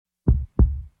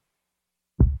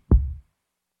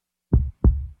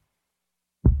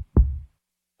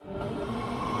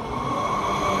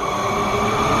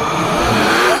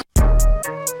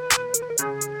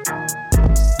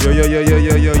Yo.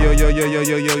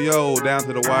 Down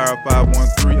to the wire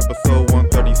 513, episode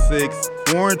 136.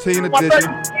 Quarantine edition.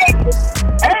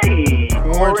 Hey!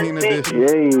 Quarantine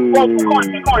edition.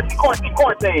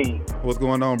 Quarantine. What's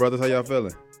going on, brothers? How y'all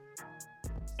feeling?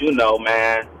 You know,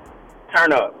 man.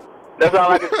 Turn up. That's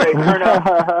all I can say. Turn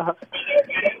up.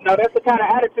 No, that's the kind of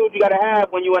attitude you got to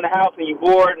have when you're in the house and you're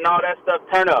bored and all that stuff.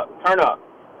 Turn up.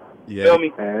 Yeah. Feel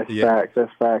me?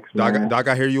 That's facts, man. Doc,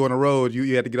 I hear you on the road.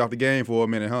 You had to get off the game for a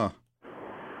minute, huh?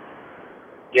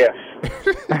 Yes.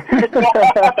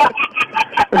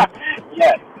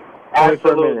 Yes.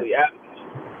 Absolutely.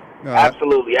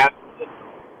 Absolutely.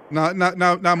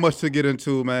 Not much to get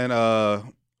into, man.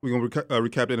 We're going to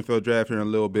recap the NFL draft here in a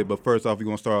little bit, but first off, we're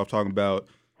going to start off talking about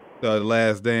The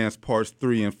Last Dance Parts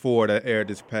 3 and 4 that aired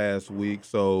this past week.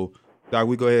 So, Doc,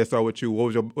 we go ahead and start with you.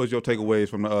 What was your takeaways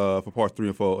from for Parts 3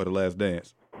 and 4 of The Last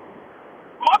Dance?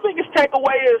 My biggest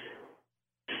takeaway is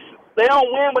they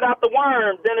don't win without the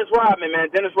worm, Dennis Rodman, man.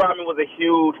 Dennis Rodman was a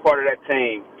huge part of that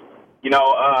team. You know,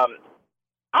 I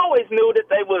always knew that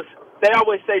they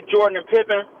always say Jordan and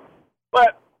Pippen,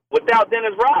 but without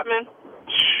Dennis Rodman,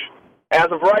 as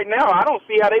of right now, I don't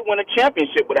see how they win a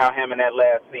championship without him in that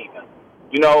last season.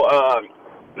 You know,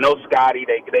 no Scotty,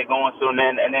 they going soon,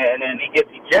 and then he gets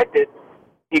ejected.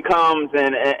 He comes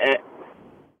and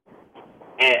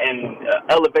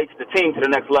elevates the team to the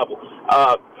next level.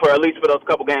 For at least for those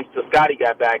couple games till Scotty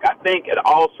got back. I think it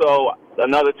also,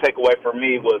 another takeaway for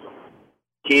me was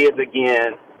kids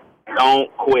again, don't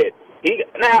quit.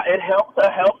 Now it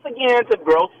helps again to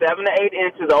grow 7 to 8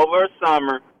 inches over a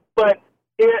summer, but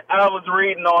I was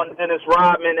reading on Dennis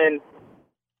Rodman, and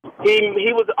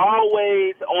he was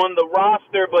always on the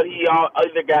roster, but he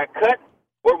either got cut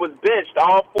or was benched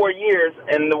all 4 years.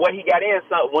 And the way he got in,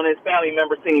 one of his family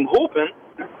members seen him hooping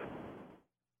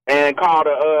and called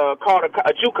a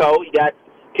JUCO. He got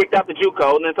kicked out the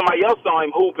JUCO, and then somebody else saw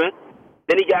him hooping.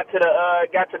 Then he got to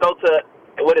go to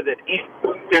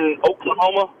Eastern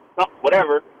Oklahoma,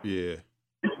 whatever. Yeah.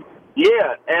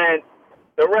 Yeah, and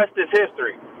the rest is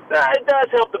history. It does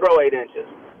help to grow 8 inches,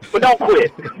 but don't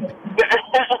quit.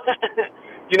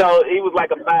 You know, he was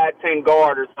like a 5'10"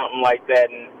 guard or something like that,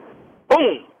 and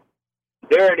boom,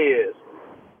 there it is.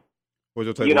 What's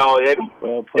your take? You know, it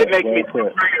makes me do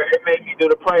the prayer. It made me do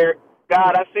the prayer.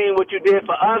 God, I've seen what you did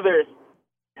for others.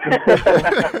 I've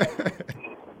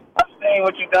seen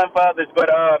what you've done for others, but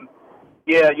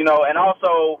yeah, you know, and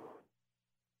also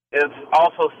it's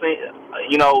also seen,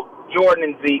 you know, Jordan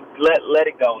and Zeke. Let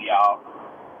it go, y'all.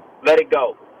 Let it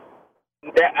go.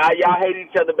 Y'all hated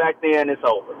each other back then. It's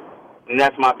over. And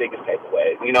that's my biggest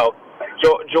takeaway. You know,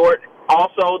 Jordan.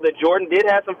 Also, that Jordan did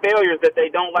have some failures that they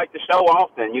don't like to show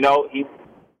often. You know, he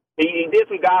did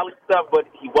some godly stuff, but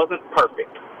he wasn't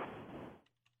perfect.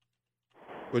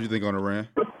 What do you think on the Rand?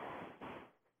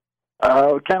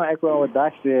 Kind of echoing what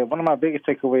Doc said. One of my biggest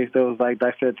takeaways, though, was like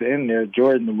Doc said at the end there,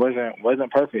 Jordan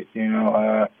wasn't perfect. You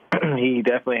know, he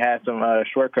definitely had some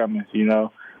shortcomings. You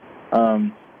know,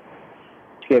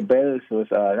 Skip Bayless was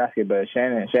not Skip Bayless.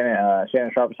 Shannon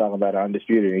Sharp was talking about it on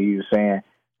Undisputed. He was saying,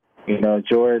 you know,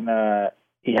 Jordan,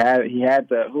 he had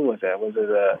the, who was that? Was it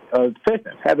the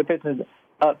Pistons? Had the Pistons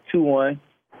up 2-1,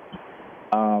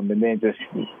 and then just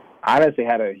honestly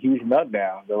had a huge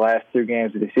meltdown the last 3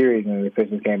 games of the series, and the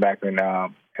Pistons came back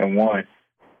and won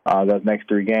those next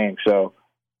 3 games. So,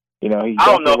 you know, he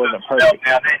definitely wasn't perfect.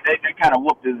 Now they kind of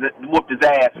whooped his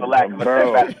ass for lack of a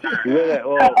better term. Yeah,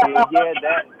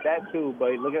 that too.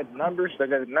 But look at the numbers.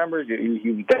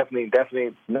 He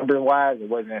definitely number wise, he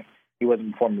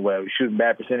wasn't performing well. He was shooting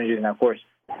bad percentages, and of course,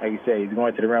 like you say, he's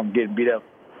going to the rim getting beat up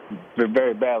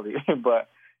very badly. But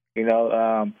you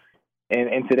know,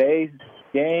 in today's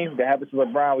game, that happens to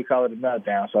LeBron. We call it a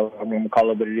meltdown. So I'm going to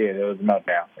call it what it is. It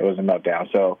was a meltdown.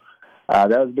 So that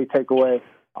was a big takeaway.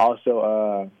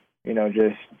 Also, you know,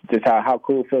 just how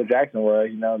cool Phil Jackson was.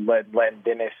 You know, letting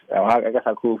Dennis. I guess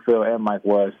how cool Phil and Mike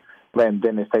was letting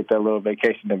Dennis take that little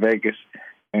vacation to Vegas.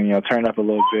 And, you know, turn up a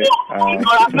little bit. I knew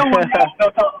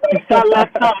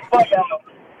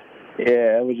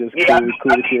yeah, it was just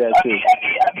cool to see that, too.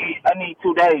 I need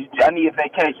 2 days. I need a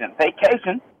vacation.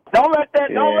 Vacation? Don't let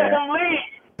them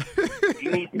leave. You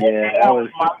need that was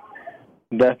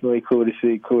definitely cool to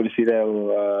see. Cool to see that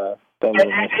little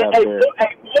mess up there.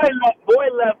 Boy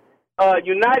left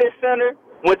United Center,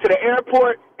 went to the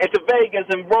airport and to Vegas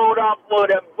and rolled off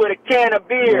with a can of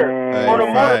beer on a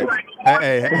motorcycle.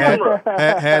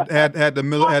 Had the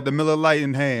Miller Lite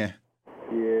in hand.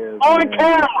 Yeah, on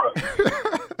camera.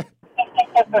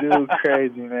 Dude,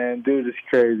 crazy, man. Dude is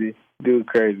crazy.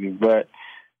 But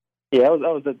yeah, it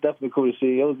was definitely cool to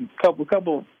see. It was a couple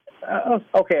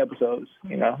okay episodes.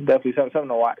 You know, definitely something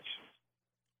to watch.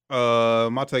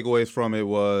 My takeaways from it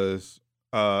was,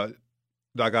 like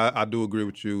I do agree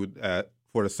with you that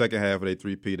for the second half of their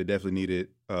 3P, they definitely needed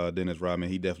Dennis Rodman.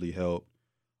 He definitely helped.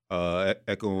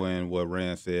 Echoing what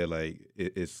Rand said, like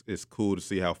it's cool to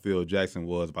see how Phil Jackson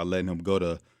was by letting him go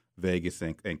to Vegas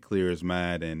and clear his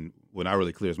mind. And well, not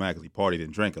really clear his mind because he partied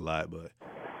and drank a lot, but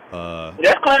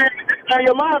that's clear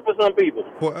your mind for some people.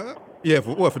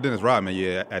 For Dennis Rodman,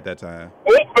 yeah, at that time.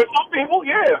 For some people,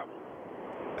 yeah.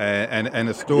 And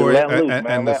the story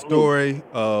the story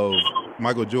of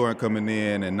Michael Jordan coming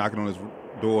in and knocking on his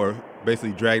door,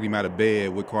 basically dragged him out of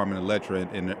bed with Carmen Electra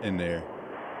in there.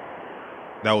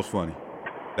 That was funny.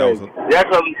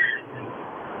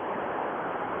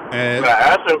 And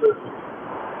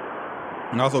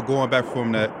also going back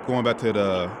to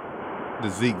the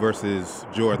Zeke versus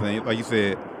Jordan thing, like you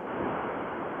said,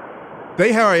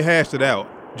 they already hashed it out.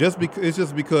 It's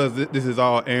just because this is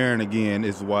all airing again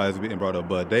is why it's being brought up.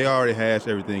 But they already hashed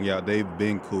everything out. They've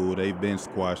been cool. They've been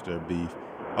squashed their beef.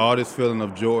 All this feeling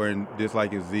of Jordan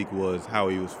disliking Zeke was how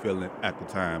he was feeling at the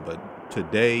time. But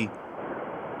today,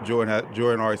 Jordan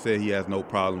already said he has no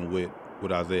problem with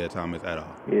Isaiah Thomas at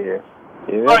all. Yeah.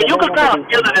 Well, you can kind of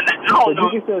feel it in the. You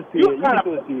can still see it.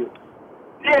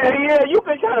 Yeah, you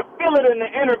can kind of feel it in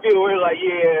the interview. Where like,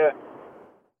 yeah,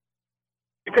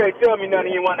 you can't tell me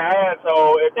nothing you want to ask.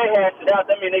 So if they hashed it out,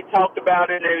 that mean they talked about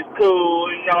it and it was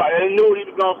cool. You know, they knew what he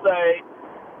was gonna say.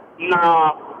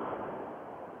 Nah.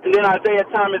 And then Isaiah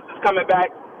Thomas is coming back.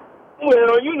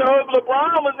 Well, you know, if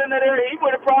LeBron was in that area, he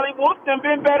would have probably whooped and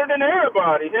been better than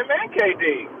everybody, him and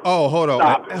KD. Oh, hold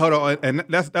on, and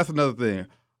that's another thing.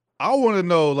 I want to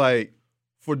know, like,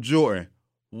 for Jordan,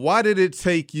 why did it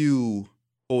take you?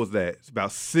 What was that? It's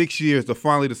about 6 years to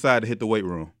finally decide to hit the weight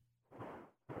room.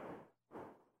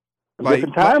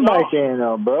 Different time back then,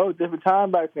 though, bro. Different time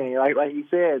back then. Like you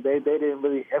said, they didn't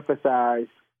really emphasize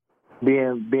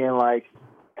being like,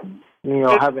 you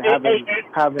know, having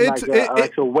like an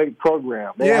actual weight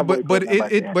program.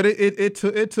 It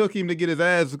took him to get his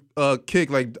ass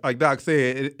kicked, like Doc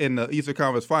said, in the Eastern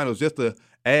Conference Finals, just to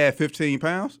add 15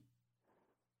 pounds.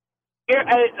 Yeah,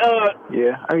 I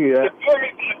hear that. If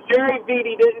Gary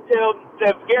Vitti didn't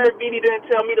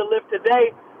tell me to lift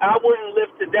today, I wouldn't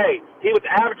lift today. He was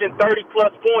averaging 30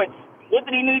 plus points. What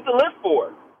did he need to lift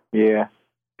for? Yeah.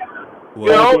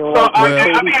 Well, you know, so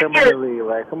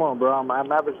like, come on, bro. I'm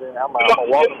averaging. I'm a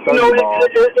walking 30 ball.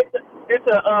 It's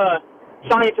a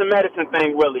science and medicine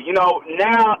thing, really. You know,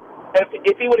 now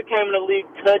if he would have came in the league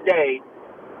today,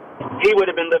 he would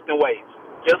have been lifting weights.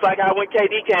 Just like how when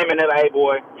KD came in, they're like, hey,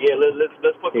 boy, let's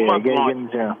put some muscle on.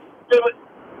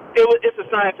 It's a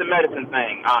science and medicine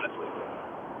thing, honestly.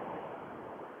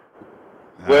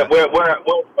 We're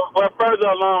further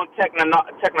along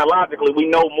technologically. We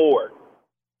know more.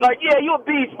 Like, yeah, you're a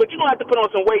beast, but you're going to have to put on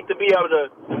some weight to be able to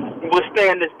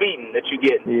withstand this beating that you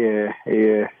get.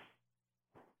 Yeah.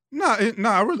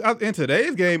 In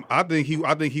today's game, I think he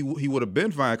would have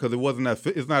been fine because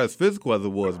it's not as physical as it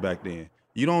was back then.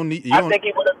 You don't need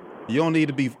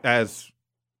to be as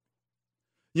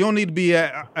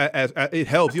it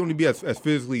helps. You don't need to be as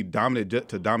physically dominant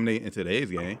to dominate in today's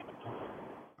game.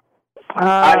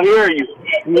 I hear you.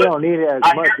 You don't need it as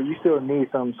much, but you still need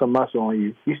some muscle on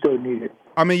you. You still need it.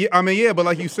 I mean, yeah, but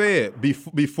like you said,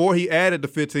 before he added the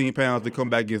 15 pounds to come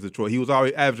back against Detroit, he was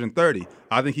already averaging 30.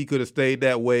 I think he could have stayed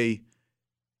that way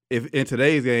if in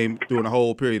today's game during the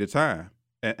whole period of time.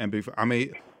 And before, I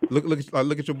mean, look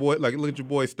at your boy, look at your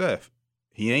boy Steph.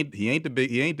 He ain't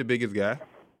the biggest guy.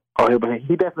 Oh, yeah, but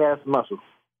he definitely has some muscle.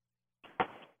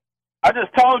 I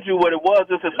just told you what it was.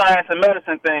 It's a science and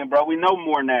medicine thing, bro. We know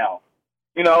more now.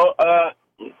 You know,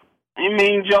 you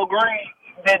mean Joe Green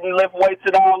didn't lift weights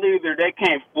at all either. They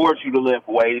can't force you to lift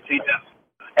weights.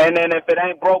 And then if it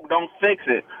ain't broke, don't fix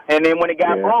it. And then when it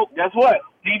got broke, guess what?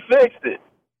 He fixed it.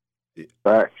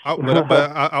 Right.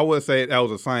 But I would say that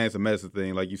was a science and medicine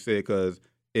thing, like you said, because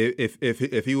if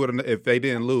they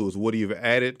didn't lose, would he have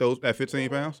added that 15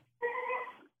 pounds?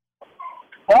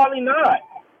 Probably not.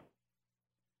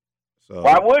 So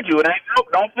why would you? It ain't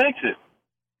broke. Don't fix it.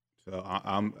 So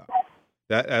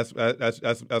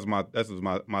that's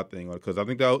my thing, because I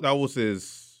think that was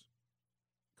his.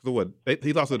 Cause what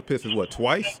he lost to the Pistons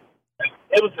twice?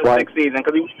 It was his sixth season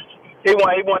because he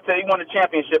won a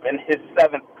championship in his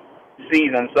seventh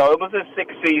season, so it was his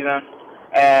sixth season,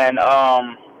 and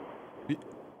I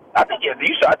think he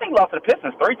lost to the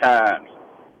Pistons 3 times.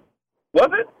 Was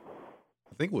it?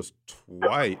 I think it was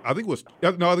twice. I think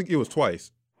it was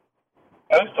twice.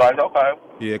 It was twice, okay.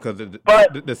 Yeah, because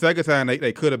the second time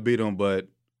they could have beat him, but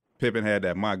Pippen had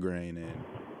that migraine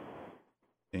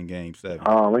in Game 7.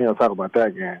 Oh, we ain't gonna talk about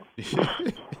that game.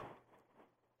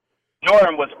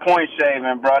 Jordan was point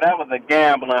shaving, bro. That was a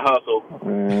gambling hustle.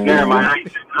 Never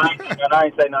mind. I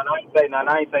ain't say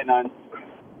nothing.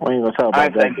 We ain't gonna talk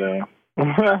about that game.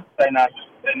 Say nothing.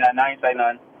 I ain't say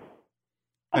nothing.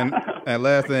 And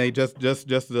last thing, just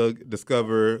to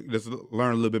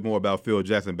learn a little bit more about Phil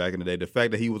Jackson back in the day. The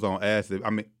fact that he was on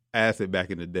acid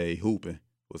back in the day, hooping,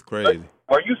 was crazy.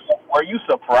 Were you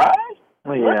surprised?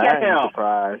 Well, yeah, Look at him.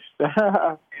 Surprised. Look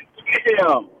at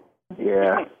him.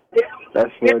 Yeah,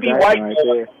 that's Phil Hippie Jackson white right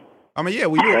boy. there. I mean, yeah,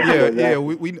 we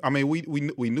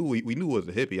knew. We knew he was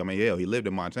a hippie. I mean, hell, he lived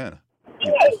in Montana.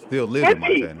 He still lives in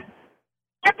Montana.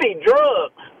 Hippie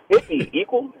drugs. Hippie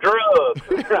equal drugs.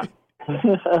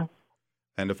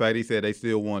 And the fact he said they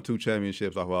still won 2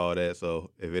 championships off of all that. So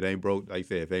if it ain't broke, like he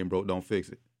said, if it ain't broke, don't fix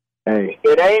it. Hey,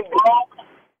 it ain't broke,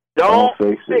 don't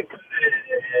fix it.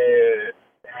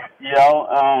 You know,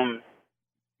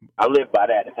 I live by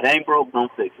that. If it ain't broke,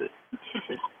 don't fix it.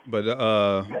 But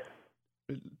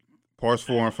parts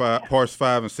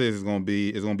 5 and 6 is gonna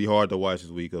be hard to watch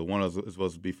this week. Cause one of us is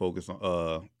supposed to be focused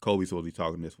on Kobe's supposed to be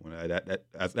talking this one.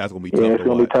 That's gonna be tough. Yeah, it's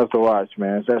gonna be tough to watch,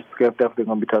 man. That's definitely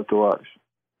gonna be tough to watch.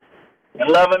 In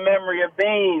love and memory of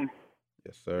Bean.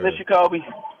 Yes, sir. Mr. Kobe.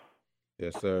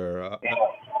 Yes, sir.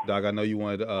 Doc, I know you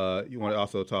wanted to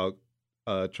also talk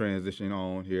transitioning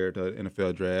on here to the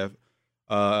NFL draft.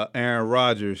 Aaron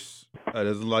Rodgers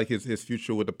doesn't like his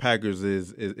future with the Packers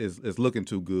is looking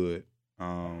too good.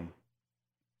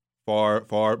 Brett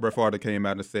Favre came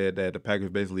out and said that the Packers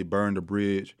basically burned the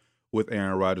bridge with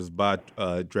Aaron Rodgers by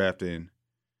drafting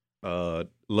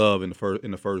Love in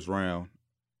the first round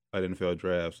at the NFL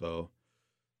draft. So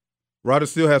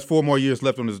Rodgers still has 4 more years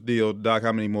left on this deal. Doc,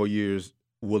 how many more years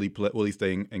will he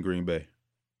stay in Green Bay?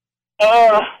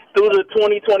 Through the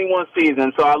 2021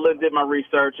 season. So I did my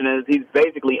research, and he's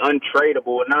basically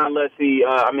untradeable. Not unless he's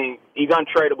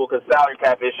untradeable because salary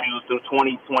cap issues through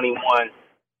 2021.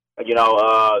 You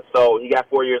know, so he got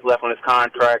 4 years left on his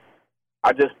contract.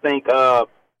 I just think they're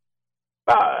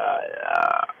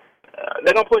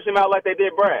gonna push him out like they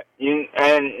did Brett, and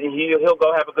he'll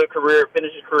go have a good career,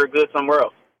 finish his career good somewhere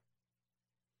else.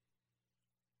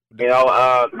 You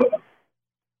know,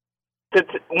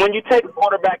 when you take a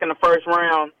quarterback in the first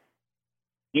round,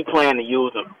 you plan to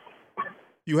use them.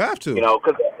 You have to. You know,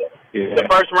 because the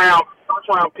first round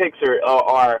picks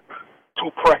are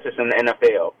too precious in the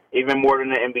NFL, even more than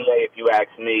the NBA. If you ask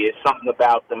me, it's something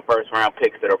about them first round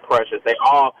picks that are precious.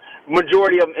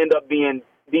 Majority of them end up being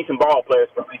decent ball players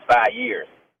for at least 5 years.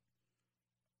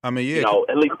 I mean, yeah. You know,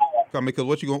 at least. I mean, because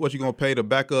what you gonna pay to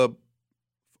back up?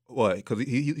 What? Because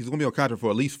he's gonna be on contract for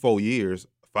at least 4 years,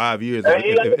 5 years.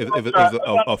 If it's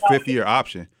a 5th-year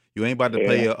option, you ain't about to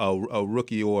pay a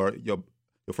rookie or your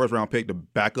first round pick to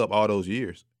back up all those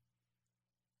years.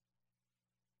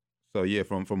 So yeah,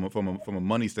 from a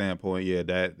money standpoint, yeah,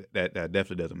 that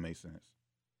definitely doesn't make sense.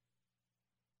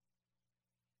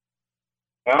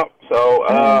 Well,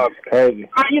 so crazy.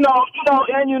 you know,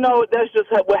 that's just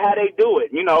how they do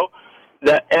it. You know,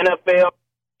 the NFL.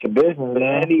 It's a business,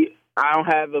 man. I don't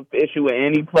have an issue with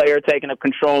any player taking up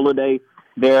control of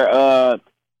their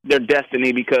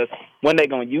destiny, because when they're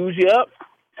gonna use you up,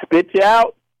 spit you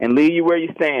out, and leave you where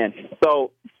you stand.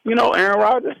 So, you know, Aaron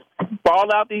Rodgers,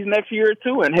 ball out these next year or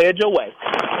two and head your way.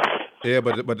 Yeah,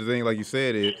 but the thing, like you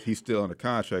said, is he's still under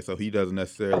contract, so he doesn't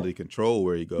necessarily control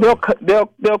where he goes. They'll cut him.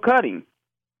 They'll cut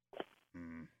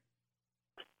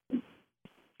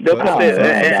it'll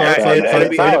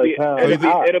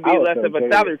be less of a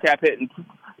salary cap hit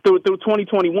through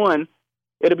 2021.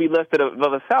 It'll be less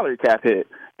of a salary cap hit.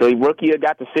 The rookie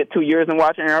got to sit 2 years and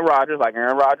watch Aaron Rodgers, like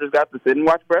Aaron Rodgers got to sit and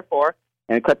watch Brett Favre,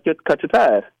 and cut your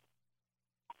ties.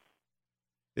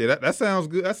 Yeah, that sounds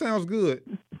good. That sounds good.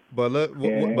 But let's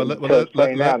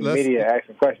media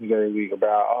asking questions every week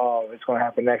about it's going to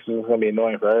happen next week. It's going to be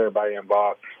annoying for everybody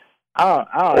involved. Or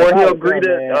he'll agree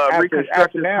to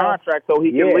reconstruct his contract so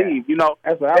he can leave. You know,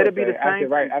 that's what I would say.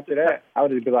 After that, I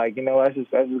would just be like, you know, let's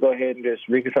just go ahead and just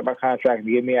reconstruct my contract and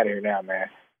get me out of here now, man.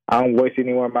 I don't waste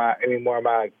any more of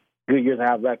my good years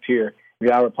I have left here.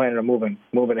 Y'all were planning on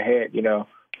moving ahead, you know,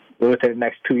 within the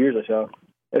next 2 years or so.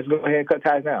 Let's go ahead and cut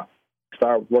ties now.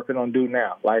 Start working on dude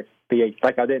now, like I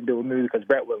didn't do with me, because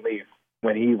Brett wouldn't leave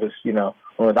when he was, you know,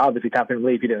 when it was obviously time for him to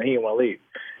leave. He didn't want to leave.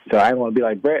 So I didn't want to be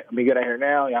like, Brett, let me get out here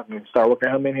now. Y'all can start working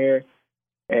him in here,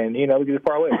 and you know, we can just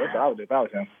part away. That's what I would do if I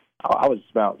was him. I was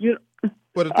just about. You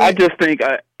know, I just think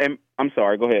I'm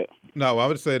sorry. Go ahead. No, I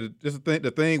would say that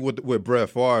the thing with Brett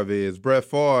Favre is Brett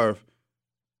Favre.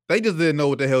 They just didn't know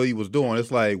what the hell he was doing.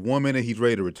 It's like 1 minute he's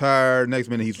ready to retire, next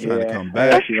minute he's trying to come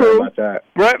back. That's true.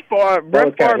 Brett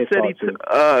Favre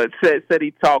said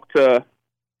he talked to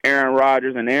Aaron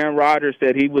Rodgers, and Aaron Rodgers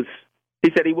said he was He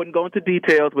said he wouldn't go into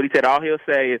details, but he said all he'll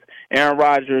say is Aaron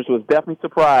Rodgers was definitely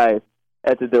surprised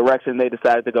at the direction they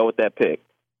decided to go with that pick.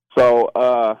 So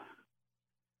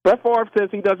Brett Favre says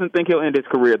he doesn't think he'll end his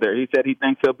career there. He said he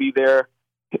thinks he'll be there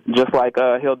just like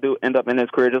he'll end up in his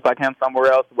career just like him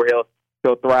somewhere else where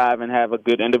he'll thrive and have a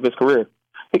good end of his career.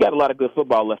 He got a lot of good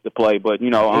football left to play, but, he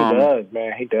does,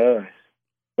 man. He does.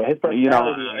 But his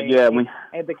personality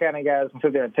ain't the kind of guy that's going to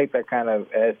sit there and take that kind of,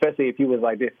 especially if he was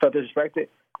like this, felt disrespected.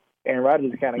 Aaron Rodgers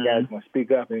is the kind of guy that's going to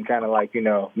speak up and kind of like,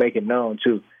 make it known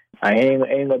too. I ain't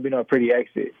going to be no pretty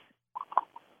exit.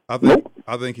 I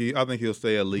think he'll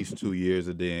stay at least 2 years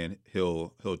and then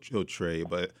he'll trade.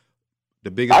 But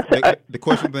the biggest the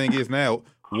question thing is now,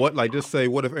 what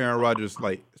if Aaron Rodgers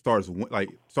starts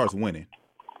winning?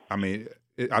 I mean,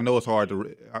 I know it's hard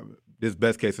to this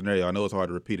best case scenario. I know it's hard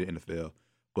to repeat it in the NFL,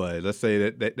 but let's say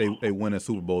that they win a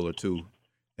Super Bowl or two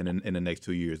in the next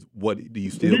 2 years. What do you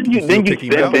still? Then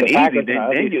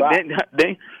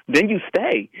you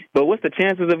stay. But what's the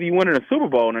chances of you winning a Super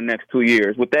Bowl in the next 2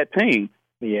 years with that team?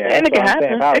 Yeah, and it can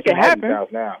happen. It can happen.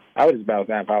 I would just bounce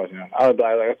down if I was him. I would be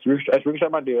like, let's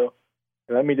restructure my deal.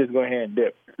 Let me just go ahead and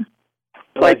dip.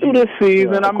 Like through this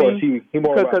season, of course, he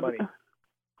more about money.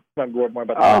 He's more about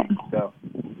the money. So.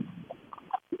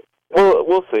 Well,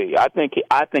 we'll see. I think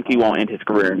he won't end his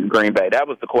career in Green Bay. That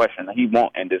was the question. He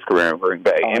won't end his career in Green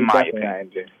Bay, in my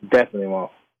opinion. Definitely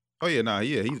won't. Oh yeah,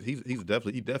 he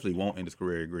definitely won't end his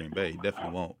career in Green Bay. He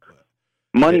definitely won't.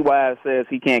 Money wise, says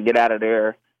he can't get out of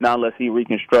there not unless he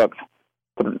reconstructs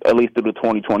at least through the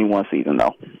 2021 season,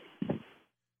 though.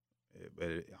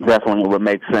 That's when it would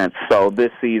make sense. So this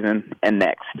season and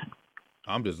next.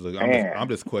 I'm just questioning.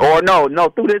 Or no,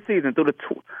 through this season, through the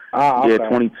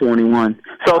 2021.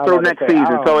 So through next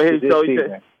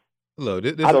season. Look,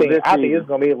 I think it's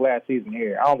gonna be his last season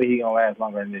here. I don't think he's gonna last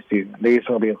longer than this season. I think it's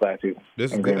gonna be his last season.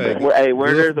 This is good.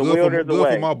 Where there's a will, there's a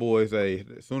way. For my boys, the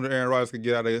sooner Aaron Rodgers can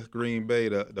get out of Green Bay,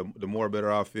 the more better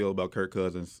I feel about Kirk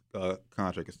Cousins'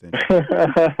 contract extension.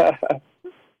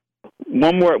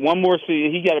 One more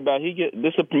season.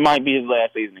 This might be his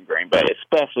last season in Green Bay,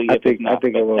 especially if it's not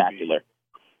spectacular.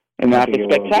 And if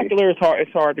it's spectacular,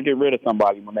 it's hard to get rid of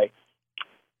somebody when they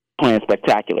playing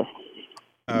spectacular.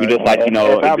 You just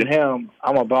if I'm him,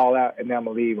 I'm gonna ball out and then I'm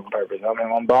gonna leave on purpose. I'm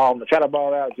gonna try to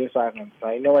ball out just so I can.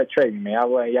 You know what? Trade me, man.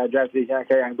 Y'all drafted these young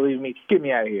carriers. Believe me, get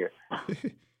me out of here.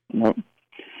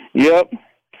 Yep.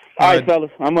 All right,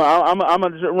 fellas. I'm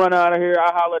gonna run out of here.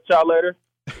 I'll holler at y'all later.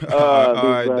 All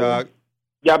right, Doc.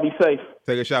 Y'all be safe.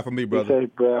 Take a shot for me, brother. Be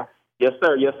safe, bro. Yes,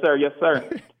 sir. Yes, sir. Yes, sir.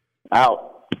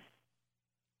 Out.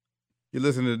 You're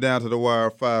listening to Down to the Wire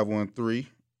 513.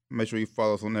 Make sure you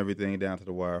follow us on everything Down to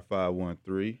the Wire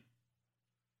 513.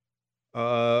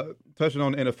 Touching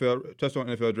on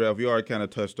NFL draft, we already kind of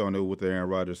touched on it with the Aaron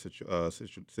Rodgers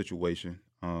situation.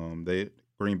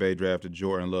 Green Bay drafted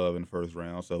Jordan Love in the first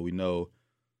round, so we know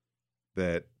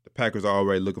that the Packers are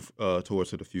already looking towards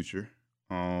to the future.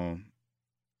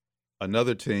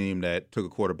 Another team that took a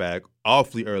quarterback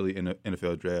awfully early in the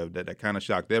NFL draft that kind of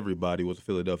shocked everybody was the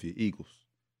Philadelphia Eagles.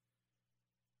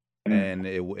 And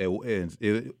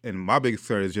and my biggest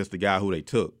concern is just the guy who they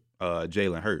took,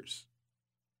 Jalen Hurts.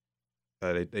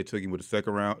 They took him with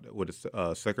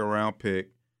a second round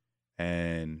pick,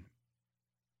 and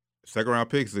second round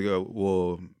picks they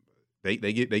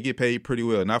get paid pretty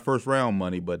well. Not first round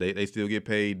money, but they still get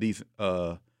paid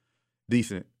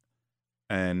decent.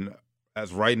 And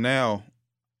as right now,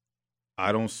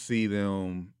 I don't see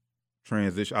them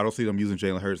transition. I don't see them using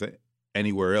Jalen Hurts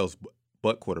anywhere else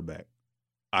but quarterback.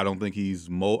 I don't think he's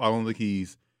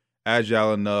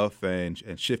agile enough and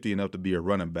shifty enough to be a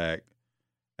running back,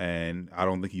 and I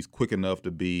don't think he's quick enough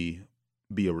to be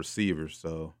a receiver.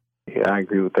 So yeah, I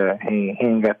agree with that. He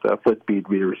ain't got the foot speed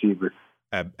to be a receiver.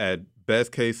 At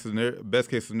best case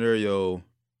scenario,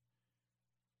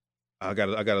 I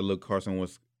gotta look Carson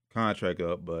Wentz's contract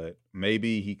up, but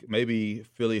maybe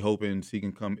Philly hoping he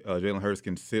can come. Jalen Hurts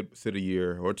can sit a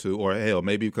year or two, or hell,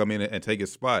 maybe come in and take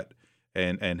his spot.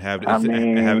 And have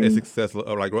a success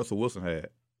like Russell Wilson had.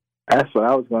 That's what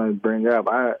I was going to bring up.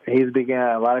 He's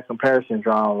began a lot of comparisons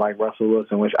drawn like Russell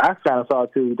Wilson, which I kind of saw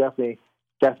too. He definitely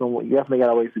got a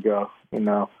ways to go,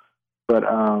 But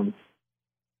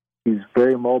he's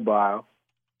very mobile.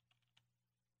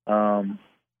 I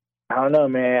don't know,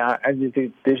 man. I just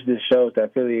think this just shows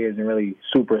that Philly isn't really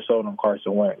super sold on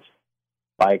Carson Wentz.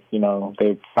 Like,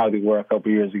 they probably were a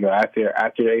couple years ago. After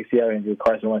the ACL injury,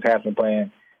 Carson Wentz has been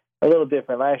playing a little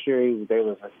different. Last year,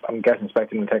 I'm guessing,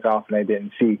 expecting him to take off, and they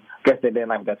didn't see. I guess they didn't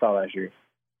like what they saw last year.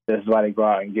 This is why they go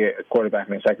out and get a quarterback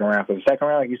in the second round. For the second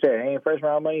round, like you said, it ain't first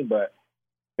round money, but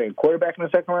quarterback in the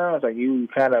second round, it's like you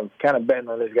kind of betting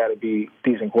on this guy to be a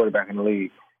decent quarterback in the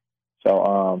league.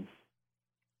 So,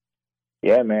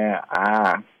 yeah, man,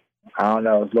 I don't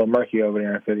know. It's a little murky over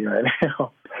there in Philly right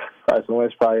now. Carson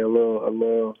Wentz probably a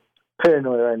little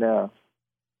paranoid right now.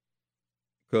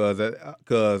 That's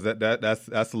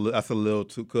a little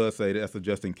too. Cuz say that's a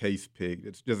just in case pick.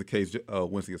 It's just in case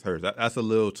Wentz gets hurt. That's a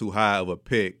little too high of a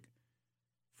pick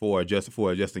for a just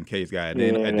in case guy. And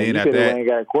then you at that, ain't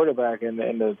got a quarterback in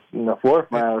the fourth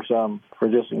round or something for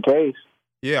just in case.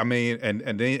 Yeah, I mean, and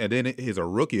then he's a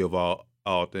rookie of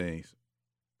all things.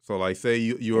 So like, say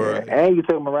you're and you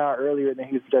took him around earlier than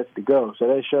he was projected to go. So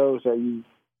that shows that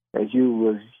you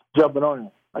was jumping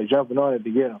on it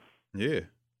to get him. Yeah.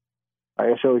 Like,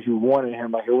 it shows you wanted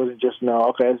him. Like, it wasn't just,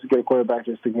 okay, let's get a quarterback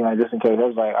just in case. It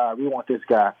was like, all right, we want this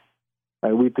guy.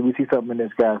 Like, we see something in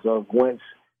this guy. So if Wentz,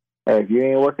 hey, if you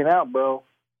ain't working out, bro,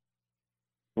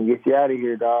 we'll get you out of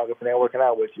here, dog, if it ain't working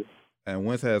out with you. And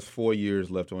Wentz has 4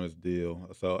 years left on his deal.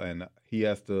 So, and he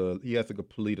has to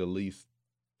complete at least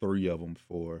 3 of them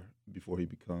before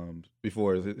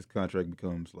his contract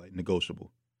becomes like negotiable,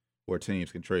 where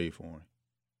teams can trade for him.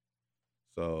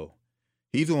 So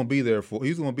he's gonna be there for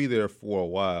a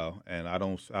while, and I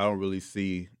don't really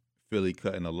see Philly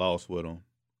cutting a loss with him,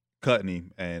 cutting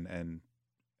him and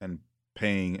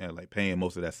paying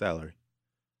most of that salary.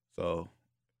 So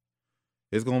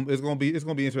it's gonna be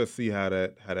interesting to see how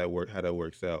that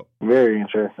works out. Very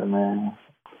interesting, man.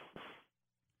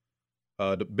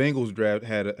 The Bengals draft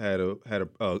had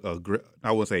a great,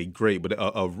 I wouldn't say great, but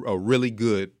a really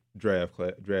good draft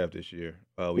this year.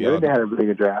 They had a really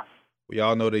good draft. We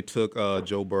all know they took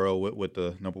Joe Burrow with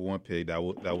the number 1 pick. That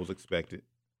was expected.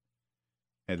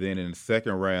 And then in the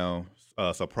second round,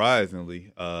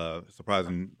 surprising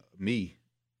me,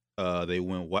 they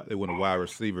went a wide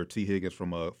receiver, T. Higgins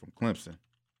from Clemson.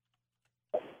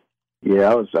 Yeah,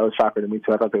 that was shocking to me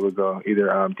too. I thought they would go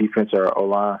either defense or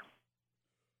O-line.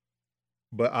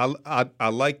 But I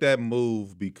like that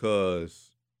move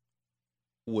because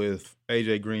with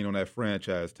AJ Green on that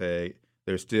franchise tag,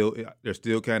 they're still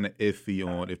kind of iffy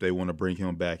on if they want to bring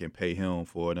him back and pay him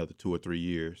for another 2 or 3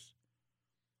 years.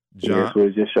 That's what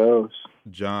it just shows.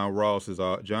 John Ross is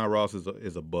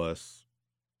a bust.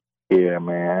 Yeah,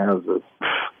 man, that was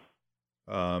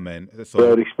and so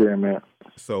failed experiment.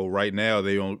 So right now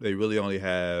they really only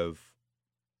have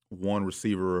one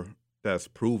receiver that's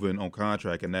proven on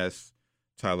contract, and that's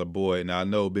Tyler Boyd. Now I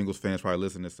know Bengals fans probably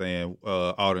listening to saying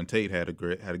Alden Tate had a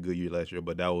good year last year,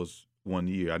 but that was 1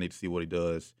 year. I need to see what he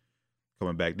does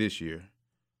coming back this year.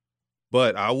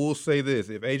 But I will say this: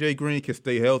 if AJ Green can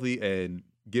stay healthy and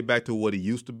get back to what he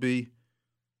used to be,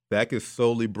 that could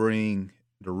solely bring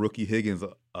the rookie Higgins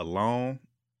along,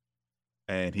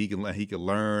 and he can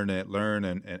learn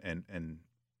and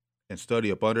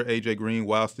study up under AJ Green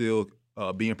while still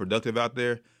being productive out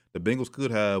there. The Bengals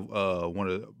could have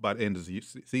by the end of the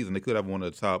season, they could have one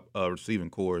of the top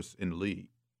receiving corps in the league.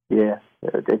 Yeah,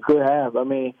 they could have. I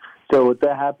mean, so with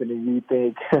that happening, you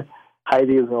think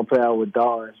Heidi is going to play out with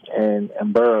Dalton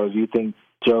and Burrows? You think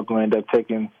Joe going to end up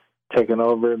taking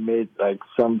over mid, like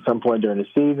some point during the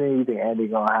season? You think Andy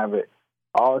going to have it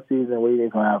all season? What do you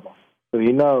think going to happen? So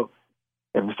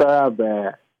if it start out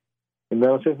bad,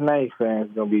 Cincinnati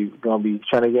fans going to be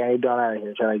trying to get Andy Dalton out of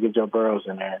here, trying to get Joe Burrows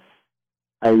in there.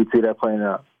 How do you see that playing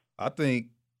out? I think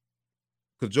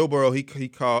because Joe Burrow he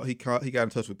got in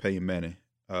touch with Peyton Manning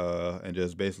and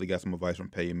just basically got some advice from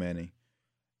Peyton Manning,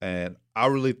 and I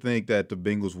really think that the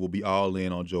Bengals will be all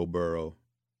in on Joe Burrow.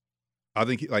 I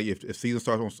think like if season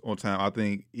starts on time, I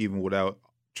think even without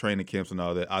training camps and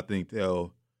all that, I think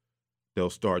they'll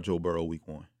start Joe Burrow week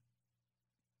 1.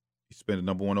 He spent the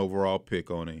number 1 overall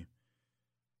pick on him.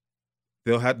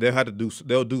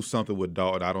 They'll do something with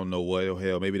Dalton. I don't know what.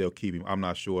 Hell, maybe they'll keep him. I'm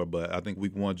not sure, but I think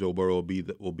week 1 Joe Burrow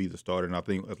will be the starter, and I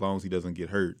think as long as he doesn't get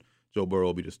hurt, Joe Burrow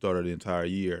will be the starter the entire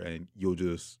year, and you'll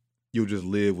just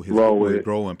live with his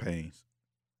growing pains.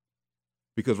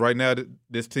 Because right now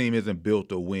this team isn't built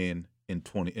to win in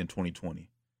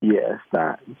 2020. Yeah, it's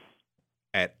not.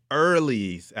 At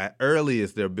earliest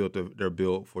they're built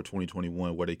for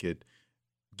 2021, where they could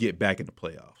get back in the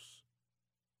playoffs.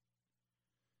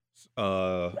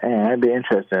 That'd be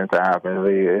interesting to happen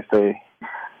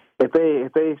if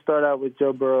they start out with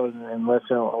Joe Burrow and let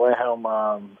him.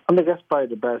 I think that's probably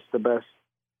the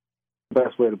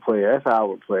best way to play it. That's how I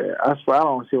would play it. I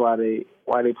don't see why they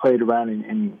played around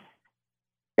and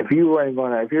if you were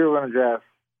gonna draft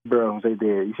Burrow, they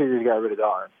did. You should have just got rid of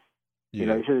Dalton.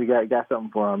 Yeah. You should have got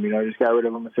something for him. Just got rid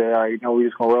of him and say, all right, we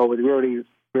just gonna roll with it. We already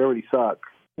suck.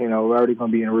 We're already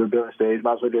gonna be in a rebuilding stage.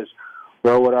 Might as well just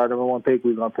roll with our number 1 pick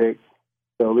we're going to pick.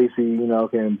 So at least he,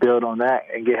 can build on that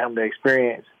and get him the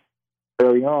experience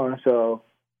early on. So,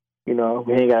 he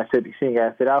ain't got to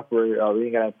sit out for it. He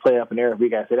ain't got to play up in there. We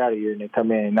got to sit out a year and then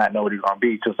come in and not know what he's going to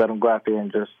be. Just let him go out there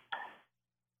and just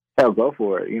go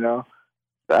for it, So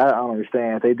I don't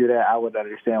understand. If they do that, I would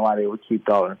understand why they would keep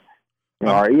Dalton.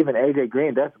 Or even A.J.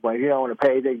 Green, that's the point. If you don't want to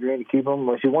pay A.J. Green to keep him,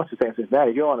 well, she wants to stay in Cincinnati.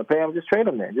 If you don't want to pay him, just trade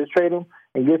him then. Just trade him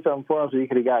and get something for him so you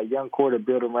could have got a young core to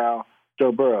build around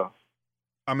Joe Burrow.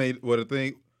 I mean, the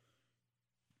thing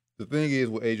is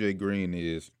with A.J. Green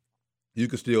is you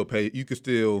could still play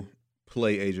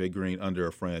A.J. Green under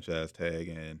a franchise tag,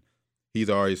 and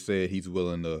he's already said he's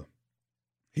willing to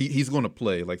he's going to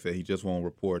play. Like I said, he just won't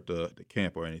report the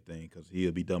camp or anything because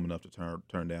he'll be dumb enough to turn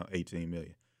down $18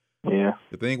 million. Yeah.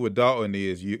 The thing with Dalton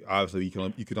is you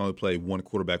can only play one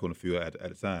quarterback on the field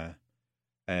at a time,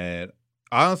 and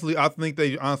honestly, I think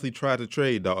they tried to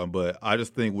trade Dalton, but I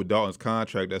just think with Dalton's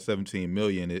contract at $17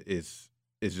 million, it's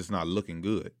just not looking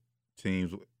good.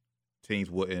 Teams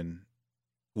wouldn't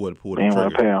pull the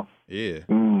trigger. Pay him. Yeah,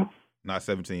 not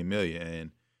 $17 million.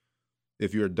 And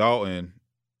if you're Dalton,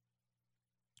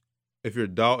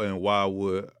 why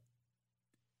would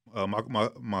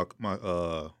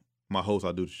my host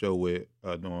I do the show with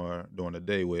during the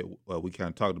day with we kind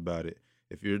of talked about it.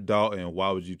 If you're Dalton,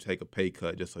 why would you take a pay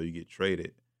cut just so you get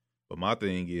traded? But my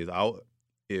thing is,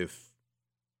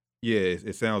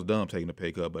 it sounds dumb taking a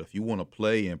pay cut, but if you want to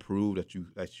play and prove that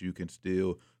you can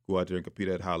still go out there and compete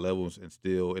at high levels and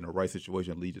still in the right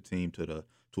situation lead the team to a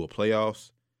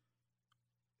playoffs,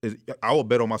 I would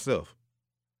bet on myself.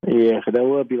 Yeah, because that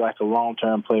would be like a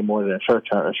long-term play more than a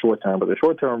short-term. But the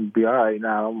short-term would be all right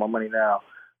now. My money now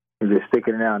is just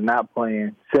sticking it out, not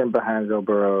playing, sitting behind Joe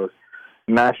Burrows,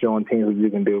 not showing teams what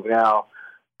you can do. Now,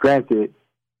 granted,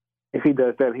 if he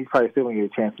does that, he's probably still going to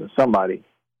get a chance from somebody,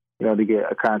 to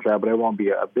get a contract, but it won't be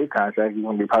a big contract. It's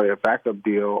going to be probably a backup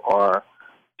deal or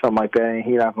something like that, and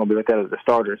he's not going to be like that as a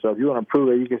starter. So if you want to prove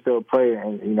that you can still play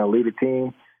and, lead a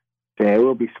team, then it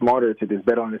will be smarter to just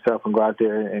bet on yourself and go out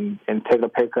there and take a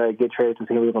pay cut, get traded to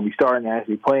see who's going to be starting and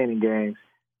actually playing in games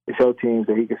to show teams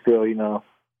that he can still,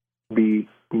 be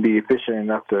efficient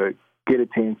enough to get a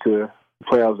team to the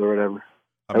playoffs or whatever.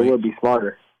 It would be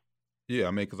smarter. Yeah,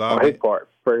 I mean, because on his part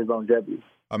for his longevity.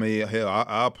 I mean, hell,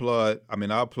 I applaud. I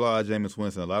applaud Jameis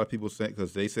Winston. A lot of people say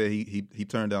because they say he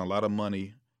turned down a lot of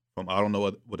money from I don't know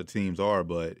what the teams are,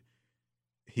 but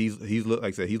he's like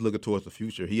I said, he's looking towards the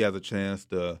future. He has a chance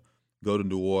to go to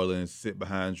New Orleans, sit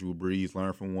behind Drew Brees,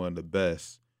 learn from one of the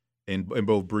best in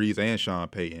both Brees and Sean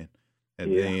Payton,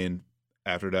 and then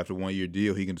after 1 year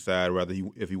deal, he can decide whether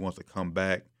if he wants to come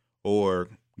back or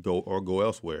go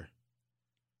elsewhere.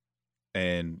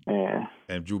 And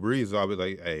Drew Brees is always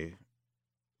like, hey,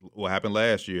 what happened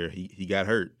last year? He got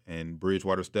hurt, and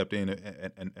Bridgewater stepped in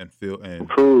and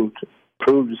proved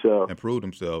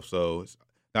himself. So it's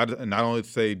not only to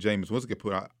say Jameis Winston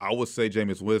could I would say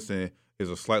Jameis Winston is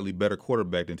a slightly better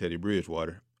quarterback than Teddy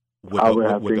Bridgewater with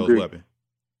those weapons.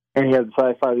 And he has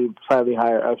a slightly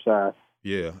higher upside.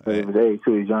 Yeah, his age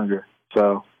too. He's younger,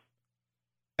 so.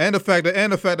 And the fact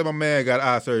that my man got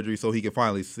eye surgery so he can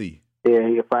finally see. Yeah,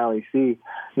 he can finally see.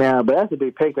 Now, but that's a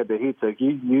big pay cut that he took.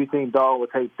 You think Dalton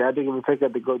would take that big of a pay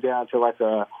cut to go down to like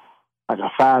a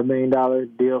 $5 million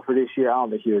deal for this year? I don't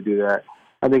think he would do that.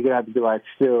 I think it'd have to be like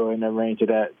still in the range of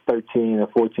that 13 or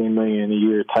 14 million a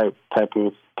year type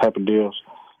of deals.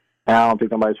 And I don't think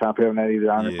nobody's trying to pay him that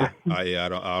either. Honestly. I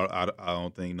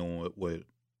don't think no one would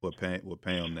pay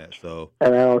him that. So.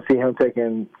 And I don't see him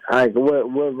taking like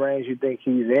what range you think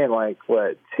he's in? Like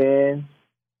what 10?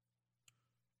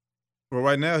 Well,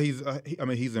 right now he's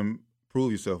in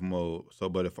prove yourself mode. So,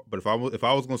 but if I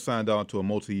was going to sign down to a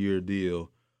multi-year deal,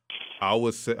 I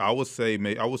would say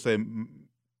 10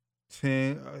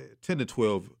 to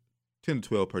 12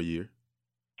 per year.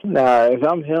 Nah, if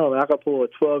I'm him and I could pull a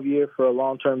 12-year for a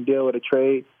long-term deal with a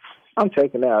trade, I'm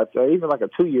taking that. Or even like a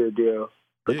 2-year deal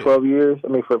for 12 years. I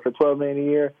mean, for $12 million a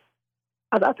year,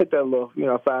 I take that little,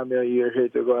 $5 million a year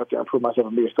hit to go out there and prove myself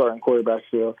and be a starting quarterback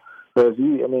still. Because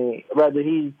rather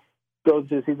he goes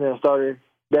to the season as a starter,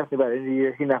 definitely by the end of the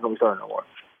year, he's not going to be starting no more.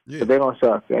 Yeah. But they're going to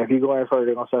suck. And if he go in as starter,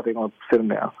 they're going to suck. They're going to sit him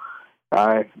down. All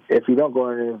right. If you don't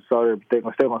go in as starter, they're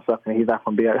still going to suck, and he's not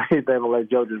going to be. He's going to let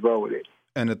Joe just roll with it.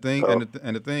 And the thing,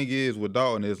 and the thing is with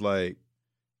Dalton is like,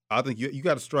 I think you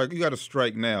got to strike. You got to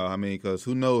strike now. I mean, because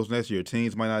who knows next year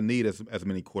teams might not need as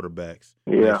many quarterbacks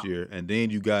next year. And then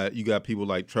you got people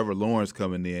like Trevor Lawrence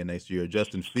coming in next year,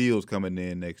 Justin Fields coming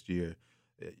in next year.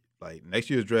 Like next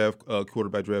year's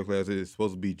quarterback draft class is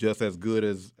supposed to be just as good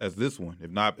as this one,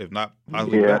 if not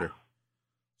possibly better.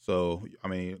 So I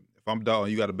mean, if I'm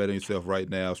Dalton, you got to bet on yourself right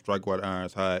now. Strike while the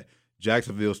iron's hot.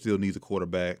 Jacksonville still needs a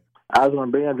quarterback. I was going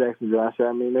to bring up Jacksonville. I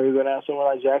said, maybe go down somewhere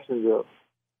like Jacksonville.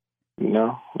 You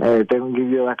know, if they can give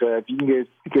you if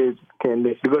you can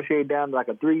negotiate down to like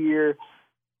a 3-year,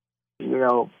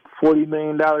 $40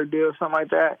 million deal, something like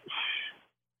that.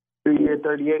 3-year,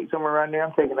 38, somewhere around there.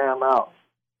 I'm taking them out.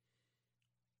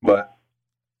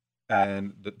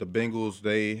 And the Bengals,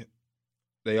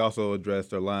 they also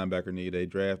addressed their linebacker need. They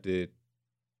drafted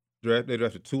 2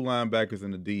 linebackers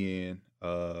in the DN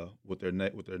with their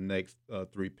next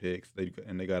 3 picks. They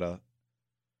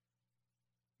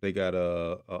got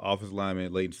a offensive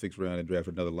lineman late in the 6th round and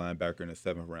drafted another linebacker in the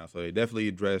 7th round. So they definitely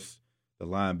addressed the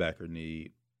linebacker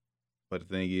need. But the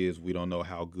thing is, we don't know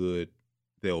how good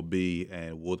they'll be,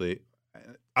 and will they?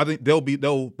 I think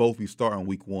they'll both be starting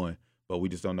week 1, but we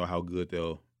just don't know how good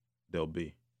they'll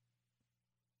be.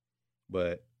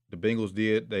 But the Bengals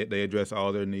they addressed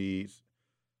all their needs.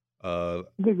 They're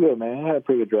good, man. They had a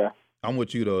pretty good draft. I'm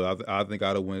with you though. I think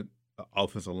I'd have went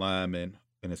offensive lineman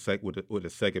in with the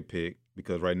second pick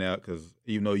because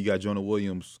even though you got Jonah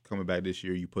Williams coming back this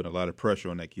year, you put a lot of pressure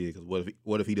on that kid. Because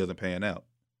what if he doesn't pan out?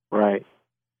 Right.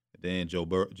 And then Joe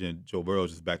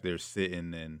Burrow's just back there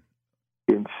sitting and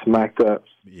getting smacked up.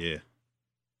 Yeah.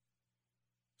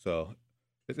 So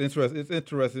it's interesting.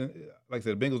 Like I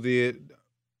said, the Bengals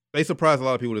they surprised a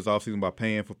lot of people this offseason by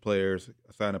paying for players,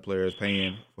 signing players,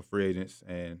 paying for free agents,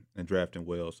 and drafting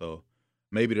well. So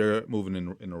maybe they're moving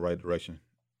in the right direction.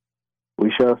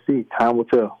 We shall see. Time will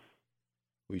tell.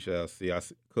 We shall see. I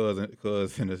see Cuz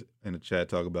in the chat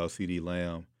talk about CeeDee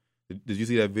Lamb. Did you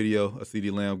see that video of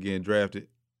CeeDee Lamb getting drafted?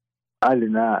 I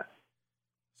did not.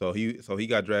 So he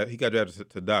got drafted. He got drafted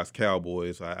to Doc's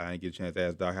Cowboys. So I didn't get a chance to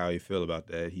ask Doc how he feel about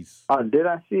that. Did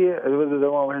I see it? Was it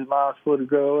the one where his mom's foot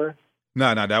girl away?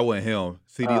 No, that wasn't him.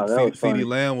 CeeDee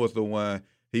Lamb was the one.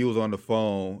 He was on the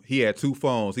phone. He had 2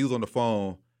 phones. He was on the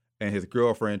phone, and his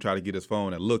girlfriend tried to get his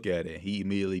phone and look at it. He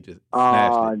immediately just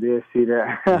snatched it. I did see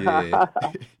that. Yeah.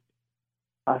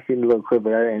 I seen a little clip,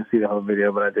 but I didn't see the whole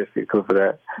video, but I did see a clip of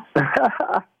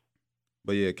that.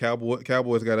 But yeah,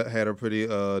 Cowboys had a pretty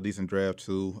decent draft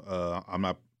too.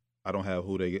 I don't have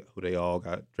who they all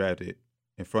got drafted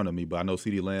in front of me, but I know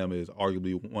CeeDee Lamb is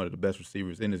arguably one of the best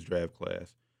receivers in this draft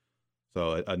class.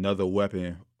 So another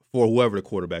weapon for whoever the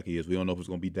quarterback is. We don't know if it's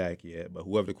going to be Dak yet, but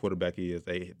whoever the quarterback is,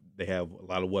 they have a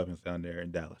lot of weapons down there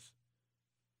in Dallas.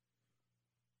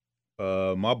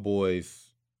 My boys,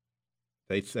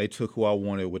 they took who I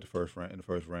wanted in the first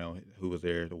round. Who was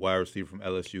there? The wide receiver from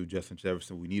LSU, Justin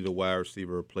Jefferson. We needed a wide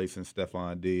receiver replacing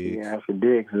Stephon Diggs. Yeah, for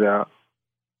Diggs is out.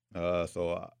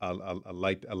 So I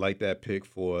like that pick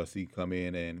for us. He come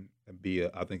in and be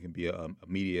an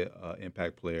immediate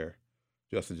impact player.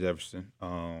 Justin Jefferson.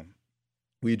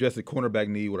 We addressed the cornerback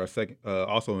need with our second.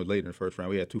 Also late in the first round,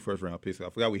 we had 2 first-round picks. I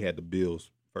forgot we had the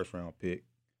Bills' first-round pick.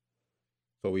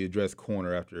 So we addressed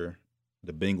corner after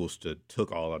the Bengals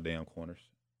took all our damn corners.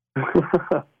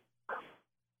 I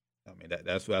mean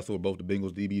that's where both the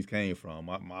Bengals DBs came from.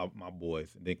 My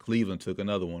boys. And then Cleveland took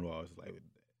another one. Where I was like,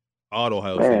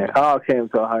 Ohio. Man, all came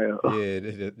to Ohio.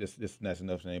 Yeah, just that's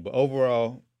enough name. But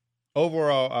overall,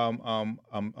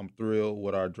 I'm thrilled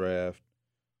with our draft.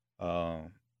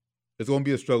 It's gonna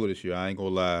be a struggle this year. I ain't gonna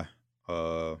lie.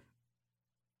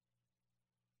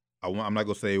 I'm not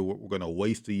gonna say we're gonna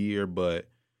waste a year, but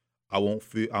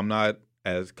I'm not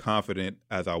as confident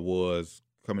as I was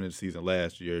coming into the season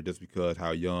last year, just because how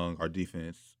young our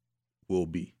defense will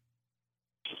be.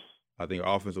 I think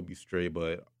our offense will be straight,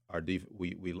 but our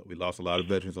we lost a lot of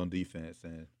veterans on defense,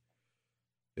 and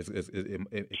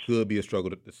it could be a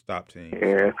struggle to stop teams.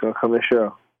 Yeah, it's gonna come and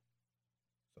show.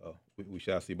 So we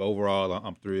shall see. But overall,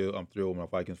 I'm thrilled. I'm thrilled with my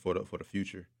Vikings for the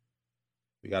future.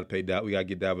 We got to pay that. We got to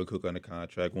get Dalvin Cook under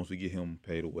contract. Once we get him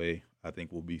paid away, I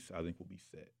think we'll be set.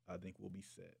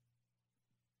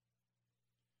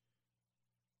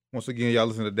 Once again, y'all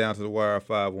listen to Down to the Wire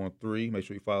 513. Make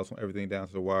sure you follow us on everything Down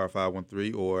to the Wire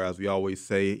 513, or as we always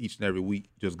say each and every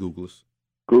week, just Google us.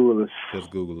 Google us.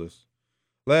 Just Google us.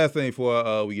 Last thing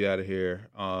before we get out of here,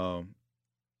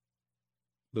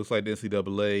 looks like the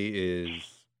NCAA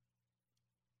is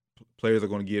players are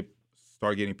going to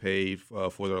start getting paid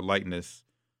for their likeness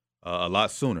a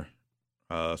lot sooner,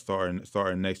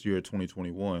 starting next year,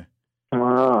 2021.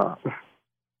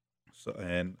 So,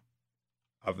 and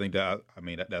I think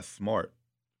that's smart,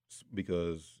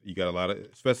 because you got a lot of,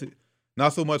 especially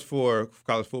not so much for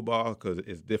college football because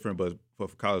it's different, but for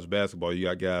college basketball, you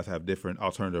got guys have different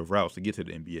alternative routes to get to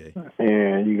the NBA.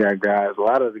 And you got guys. A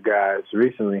lot of the guys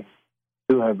recently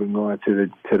too have been going to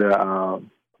the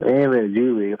they ain't really a G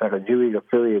League. It's like a G League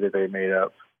affiliate that they made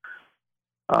up.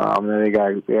 And then they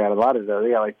got a lot of those. They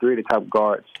got like 3 of the top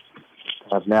guards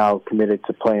I've now committed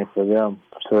to playing for them.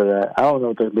 So that I don't know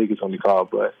what the league is going to be called,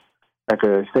 but like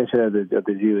an extension of the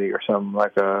G League or something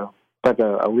like a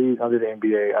league under the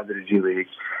NBA under the G League.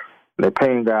 And they're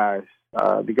paying guys.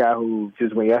 The guy who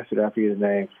just went yesterday, I forget his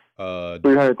name.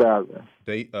 $300,000.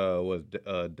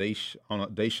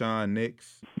 Dayshawn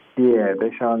Nix. Yeah,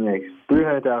 Dayshawn Nix.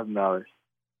 $300,000.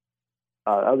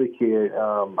 Other kid,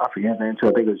 I forget his name too.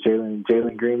 I think it was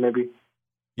Jalen Green, maybe.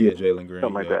 Yeah, Jalen Green.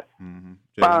 Something like that. Mm-hmm.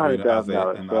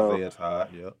 $500,000. And Isaiah Todd.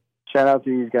 Yep. Shout out to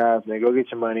these guys, man. Go get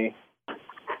your money.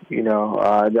 You know,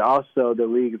 the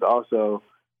league is also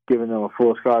giving them a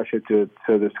full scholarship to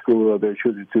the school of their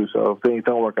choosing to. So if things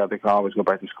don't work out, they can always go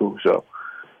back to school. So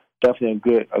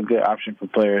definitely a good option for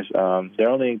players. They're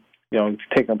only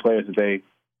taking players that they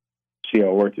see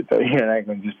are worth it. Though you're not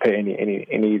going to just pay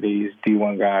any of these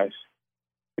D1 guys,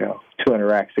 200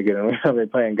 racks to get them. They're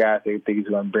playing guys they think is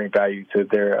going to bring value to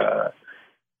their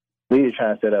league they're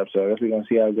trying to set up. So I guess we're going to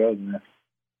see how it goes, man.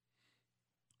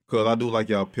 Because I do like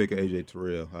y'all pick AJ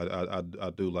Terrell. I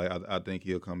do like. I think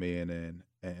he'll come in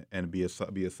and be a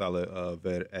solid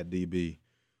vet at DB.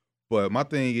 But my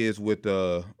thing is with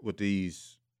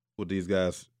these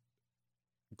guys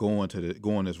going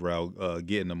this route,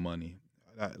 getting the money.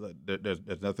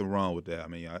 There's nothing wrong with that. I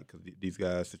mean, because these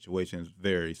guys' situations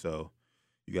vary, so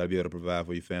you got to be able to provide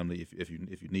for your family if you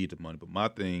need the money. But my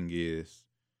thing is,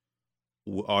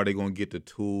 are they going to get the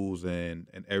tools and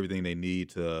everything they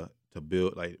need to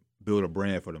build a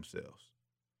brand for themselves?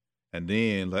 And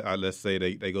then let's say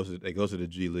they go to the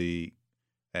G League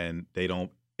and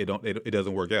it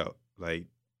doesn't work out. Like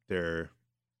they're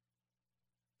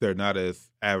not as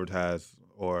advertised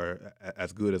or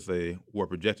as good as they were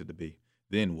projected to be.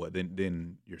 Then what?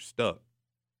 Then you're stuck.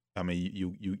 I mean,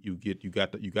 you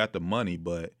got the money,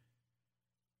 but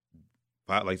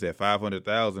like I said,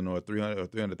 500,000 or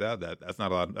 300,000. That's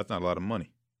not a lot. That's not a lot of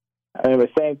money. I mean, but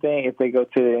same thing if they go to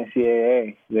the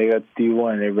NCAA, they go to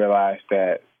D1, they realize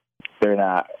that they're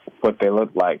not what they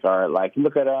look like. Or like,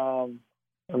 look at let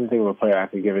me think of a player I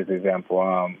could give as an example.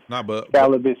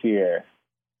 Skylar Bissiere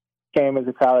came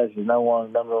into college as number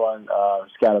one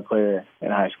scouted player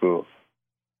in high school.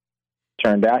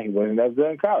 Turned out he wasn't that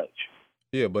good in college.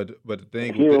 Yeah, but the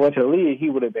thing, if he went to the league, he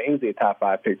would have been easily a top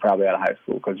 5 pick probably out of high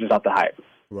school because just off the hype.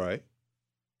 Right.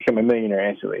 Became a millionaire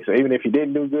instantly. So even if he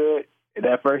didn't do good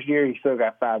that first year, he still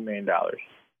got $5 million.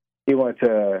 He went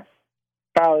to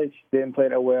college, didn't play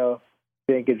that well,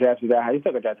 didn't get drafted that high. He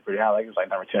still got drafted pretty high, like it was like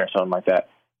number 10 or something like that.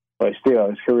 But still,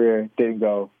 his career didn't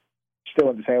go. Still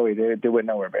went the same way. They went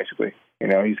nowhere basically.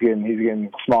 He's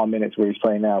getting small minutes where he's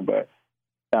playing now, but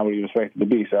not what he was expected to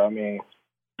be. So I mean,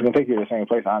 it's gonna take you to the same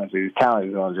place. Honestly, his talent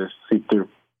is gonna just seep through.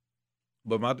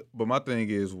 But my thing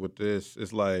is with this,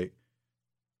 it's like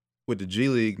with the G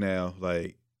League now,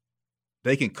 like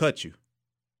they can cut you.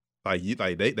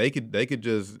 They could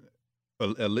just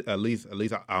at least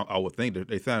I would think that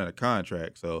they signed a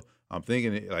contract. So I'm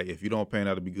thinking like if you don't pan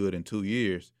out to be good in 2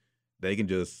 years, they can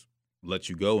just let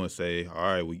you go and say, all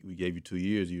right, we gave you 2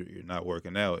 years, you're not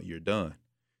working out, you're done.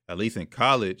 At least in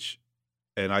college,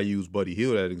 and I use Buddy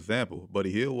Hield as an example.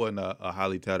 Buddy Hield wasn't a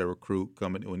highly touted recruit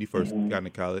coming when he first got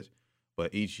into college,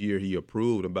 but each year he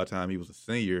improved, and by the time he was a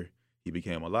senior, he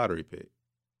became a lottery pick.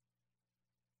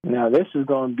 Now this is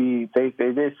going to be. They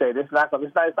did say it's not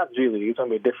G League. It's going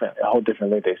to be a whole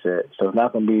different league. They said so. It's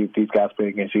not going to be these guys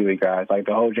playing against G League guys. Like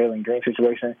the whole Jalen Green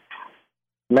situation.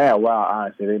 Man, wow!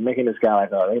 Honestly, they're making this guy like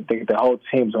they think the whole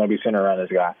team's going to be centered around this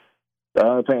guy. They're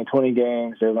only playing 20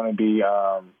 games. They're going to be.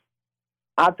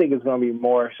 I think it's going to be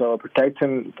more so protect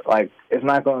him. Like it's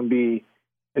not going to be.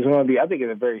 It's going to be. I think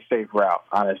it's a very safe route,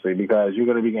 honestly, because you're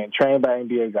going to be getting trained by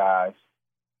NBA guys.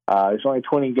 It's only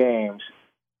 20 games.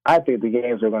 I think the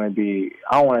games are going to be,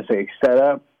 I don't want to say set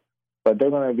up, but they're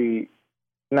going to be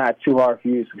not too hard for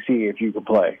you to see if you can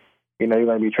play. You're going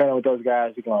to be training with those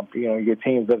guys. You're going to, you get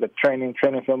teams that are training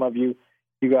film of you.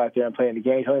 You go out there and play in the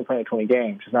games. You're only playing 20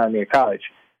 games. It's not near college.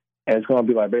 And it's going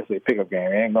to be like basically a pickup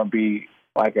game. It ain't going to be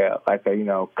like a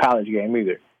college game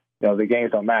either. The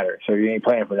games don't matter. So you ain't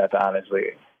playing for that,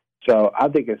 honestly. So I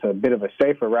think it's a bit of a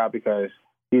safer route because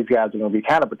these guys are going to be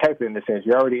kind of protected in the sense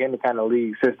you're already in the kind of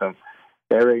league system.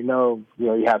 They already know,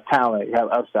 you have talent, you have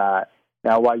upside.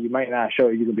 Now, while you might not show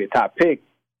you can be a top pick,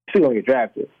 you're still going to get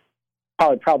drafted.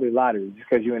 Probably lottery, just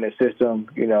because you're in the system.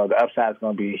 The upside is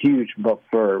going to be huge, but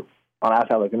on the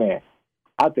outside looking in,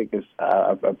 I think it's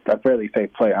a fairly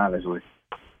safe play, honestly.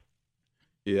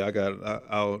 Yeah, I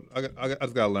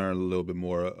just got to learn a little bit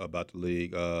more about the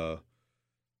league.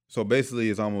 So basically,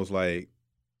 it's almost like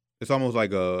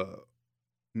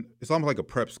It's almost like a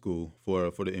prep school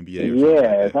for the NBA. Or Yeah,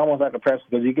 like it's almost like a prep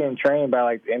because you're getting trained by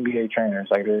like the NBA trainers.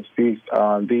 Like there's these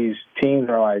teams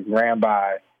are like ran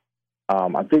by.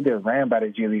 I think they're ran by the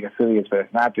G League affiliates, but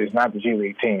it's not the G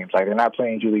League teams. Like they're not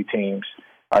playing G League teams.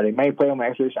 Or they may play them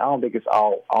exhibition. I don't think it's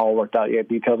all worked out yet,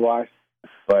 details wise.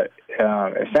 But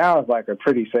it sounds like a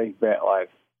pretty safe bet. Like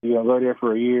you're gonna go there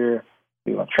for a year.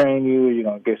 You're gonna train you. You're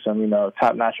gonna get some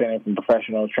top notch training from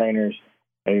professional trainers.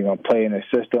 And you're gonna play in the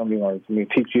system. You're gonna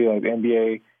teach you like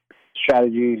NBA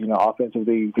strategies.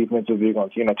 Offensively, defensively. You're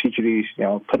gonna teach you these.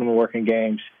 Put them to work in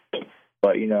games.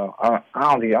 But I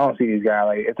don't see these guys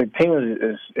like if the team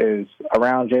is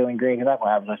around Jalen Green, he's not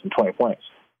gonna average less than 20 points.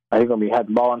 Like, he's gonna be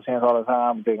having the ball in his hands all the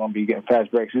time. They're gonna be getting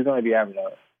fast breaks. He's gonna be averaging.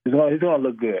 He's gonna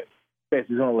look good.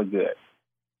 He's gonna look good.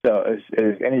 So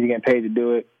is energy getting paid to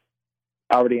do it?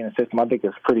 Already in the system. I think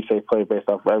it's a pretty safe play based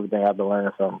off of everything I've been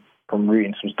learning from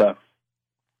reading some stuff.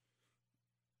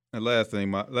 And last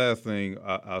thing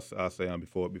I'll say on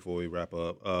before we wrap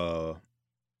up.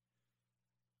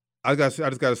 I just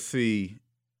got to see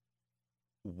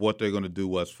what they're going to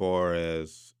do as far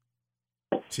as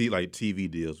TV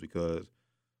deals because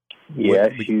they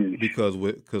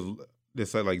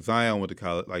said like Zion went to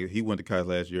college, like he went to college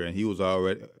last year and he was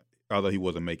already, although he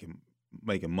wasn't making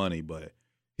money, but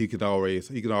he could already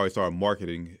start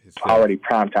marketing himself. Already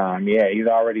prime time, yeah. He's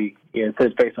already put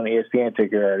his face on the ESPN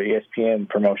ticker or the ESPN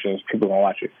promotions. People gonna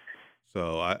watch it.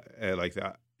 So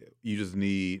you just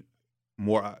need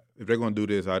more. If they're going to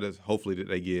do this, hopefully that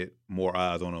they get more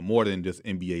eyes on them, more than just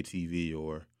NBA TV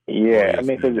or. Yeah, I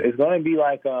mean, cause it's going to be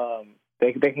like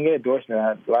they can get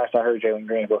endorsement. Last I heard, Jalen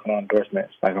Green working on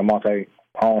endorsements, like I won't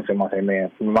say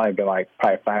multi-man. It might have been like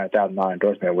probably $500,000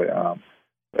 endorsement with a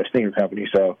sneaker company.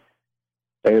 So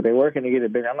they're working to get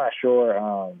it bigger. I'm not sure.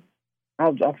 I'll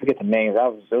forget the names.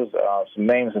 There was some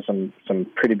names and some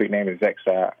pretty big name execs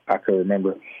that I could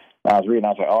remember. I was reading. I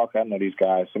was like, oh, okay, I know these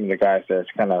guys. Some of the guys that's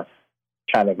kind of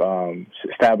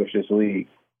establish this league.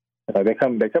 Like they're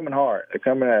coming hard. They're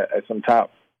coming at some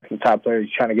top players,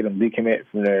 trying to get them decommit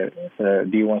from their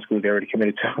D1 schools they already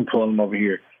committed to, pulling them over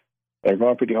here. They're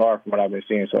going pretty hard from what I've been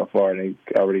seeing so far, and they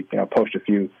already poached a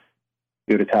few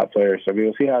of the top players. So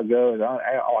we'll see how it goes.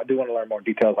 I do want to learn more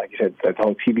details, like you said, the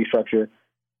whole TV structure.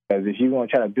 Because if you want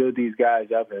to try to build these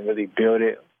guys up and really build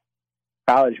it,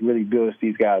 college really builds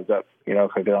these guys up,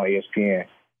 because they're on ESPN.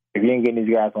 If you ain't getting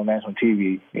these guys on national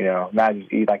TV, not just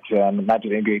like you said, not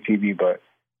just NBA TV, but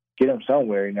get them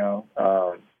somewhere,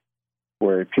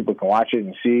 where people can watch it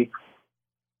and see,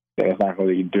 then it's not going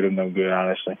to really do them no good,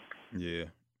 honestly. Yeah,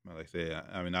 like I said,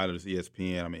 I mean, not just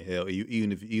ESPN. I mean, hell,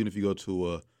 even if you go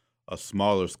to a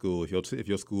smaller school, if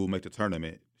your school make the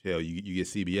tournament, hell, you get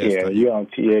CBS. Yeah, you're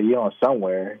on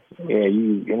somewhere. Yeah,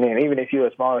 and then even if you're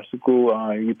a smaller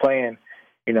school, you playing.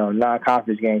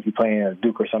 Non-conference games, you playing a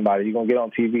Duke or somebody, you're going to get on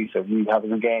TV. So if you have a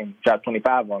good game, drop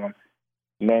 25 on them,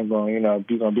 and then you're going to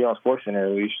be on SportsCenter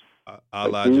at least. A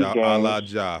la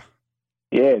Ja.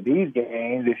 Yeah, these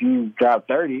games, if you drop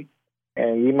 30,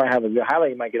 and you might have a good highlight,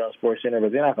 you might get on SportsCenter,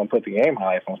 but they're not going to put the game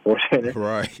highlights on SportsCenter.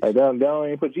 Right. Like, they don't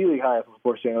even put G League highlights on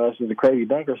SportsCenter unless it's a crazy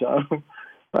dunk or something.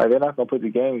 Like, they're not going to put the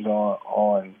games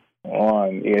on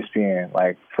ESPN,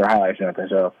 like, for highlights or anything.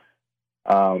 So,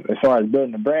 as far as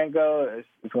building the brand goes,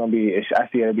 it's going to be. I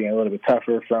see it being a little bit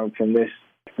tougher from this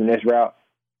route.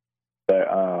 But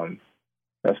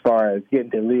as far as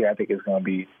getting to the league, I think it's going to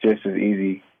be just as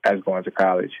easy as going to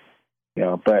college.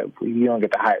 But you don't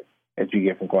get the hype that you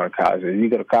get from going to college. If you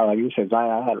go to college, like you said, Zion,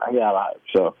 I got a lot of hype.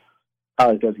 So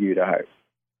college does give you the hype.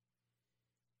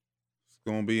 It's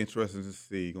going to be interesting to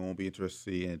see.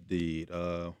 Indeed.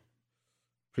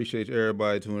 Appreciate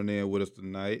everybody tuning in with us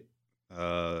tonight.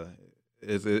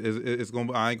 It's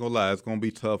gonna. I ain't gonna lie. It's gonna be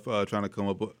tough trying to come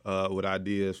up with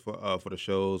ideas for the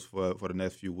shows for the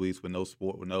next few weeks with no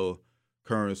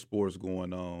current sports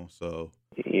going on. So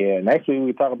yeah, next week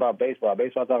we talk about baseball.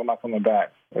 Baseball talking about coming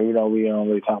back. We don't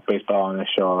really talk baseball on this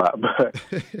show a lot, but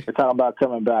we're talking about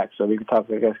coming back. So we can talk,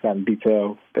 I guess, kind of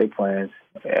detail their plans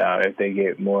if they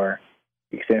get more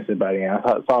extensive by the end.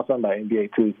 I saw something about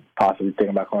NBA too, possibly thinking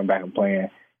about coming back and playing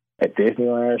at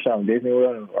Disneyland or something, Disney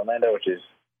World in Orlando, which is.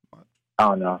 I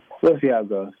don't know. We'll see how it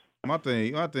goes. My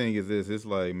thing is this. It's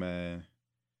like, man,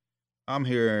 I'm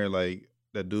hearing like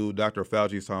that dude, Dr.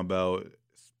 Fauci's talking about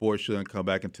sports shouldn't come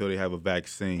back until they have a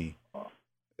vaccine.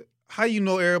 How you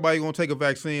know everybody gonna take a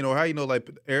vaccine, or how you know like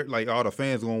all the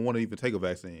fans gonna want to even take a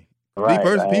vaccine? Right,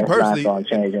 me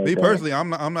personally, I'm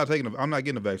not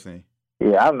getting a vaccine.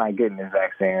 Yeah, I'm not getting this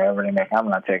vaccine. I'm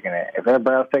not taking it. If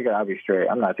everybody else take it, I'll be straight.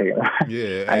 I'm not taking it.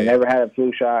 Yeah, I ain't never had a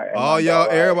flu shot.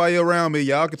 Everybody around me,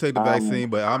 y'all can take the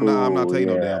vaccine, but I'm not taking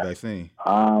no damn vaccine.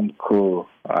 I'm cool.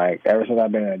 Like, ever since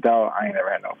I've been an adult, I ain't never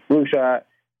had no flu shot.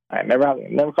 I ain't never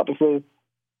caught the flu.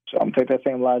 So I'm gonna take that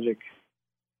same logic.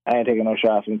 I ain't taking no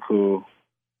shots. I'm cool.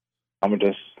 I'm gonna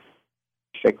just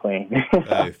stay clean.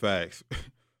 Hey, facts.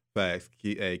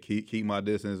 Keep my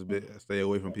distance a bit. Stay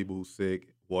away from people who's sick.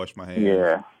 Wash my hands.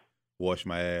 Yeah. Wash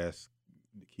my ass.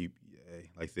 Like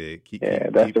I said, keep.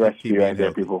 That's the recipe right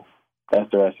there, people. That's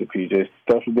the recipe. Just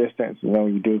social distance.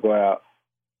 When you do go out,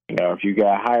 if you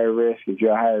got higher risk, if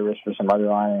you're at higher risk for some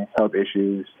underlying health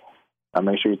issues,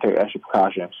 make sure you take extra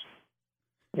precautions.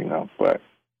 But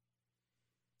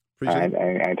I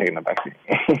ain't taking the vaccine.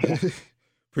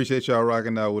 Appreciate y'all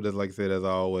rocking out with us. Like I said, as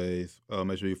always,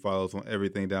 make sure you follow us on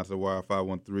everything down to the wire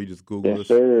 513. Just Google us.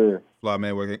 Sir. Fly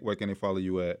Man, where can they follow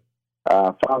you at?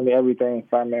 Follow me everything.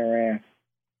 Fly Man Ran.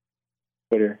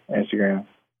 Twitter, Instagram.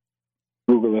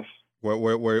 Google us.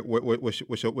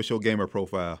 What's your gamer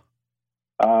profile?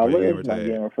 What is my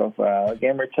gamer profile?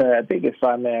 Gamer tag. I think it's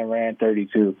Fly Man Ran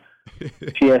 32.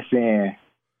 PSN.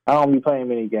 I don't be playing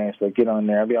many games, but get on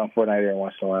there. I'll be on Fortnite every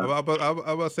once in a while. I about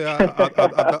to say, I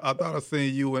thought I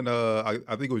seen you and I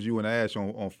think it was you and Ash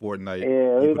on Fortnite.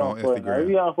 Yeah, we on Fortnite.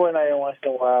 We on Fortnite every once in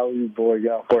a while. We bored.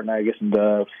 Get on Fortnite, get some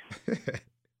dubs.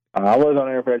 I was on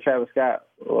there for a Travis Scott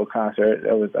little concert.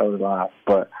 That was live.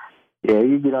 But yeah,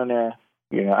 you get on there.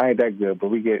 I ain't that good, but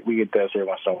we get dubs every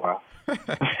once in a while.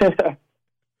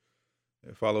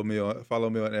 Follow me on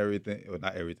everything. Well,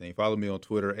 not everything. Follow me on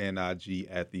Twitter and IG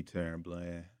at the Terran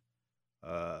Bland.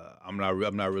 I'm not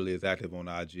really as active on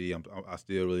IG. I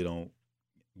still really don't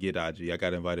get IG. I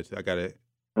got invited to. I got it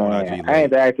on IG. I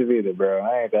ain't that active either, bro.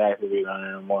 I ain't that active either on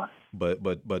there anymore.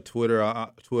 But Twitter,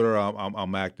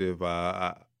 I'm active.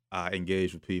 I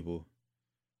engage with people.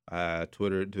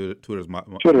 Twitter's my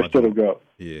Twitter's still the GOAT.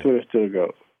 Yeah, Twitter's still the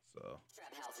GOAT. So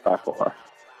by far.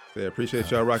 Yeah, appreciate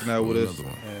y'all rocking out with us.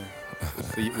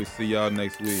 We see y'all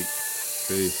next week.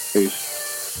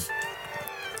 Peace.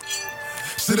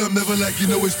 Sit up, never like you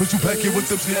know it's but you pack it with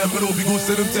them. See, I'm gonna be gonna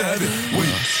set them to have it. Wait.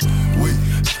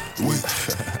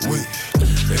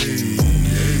 Hey.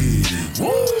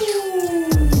 Woo!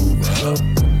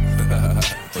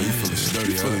 Oh, you feeling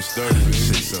sturdy,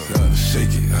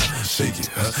 Shake it.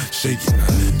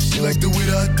 She like the way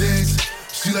that I dance.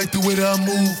 She like the way that I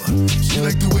move. She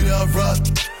like the way that I rock.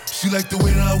 She like the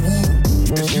way that I woo.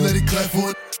 And she let it clap for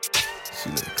it.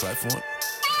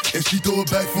 And she throw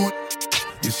it back for it.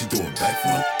 Yeah, she throw it back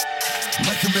for it.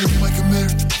 Micah Mary.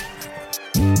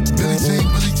 Billie Jean.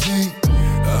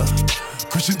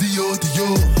 Christian Dior.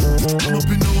 I'm up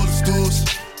in all the stores.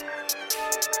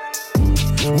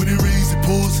 When it rains, it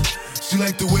pours. She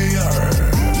like the way I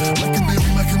heard. Micah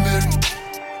Mary.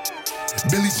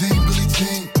 Billie Jean.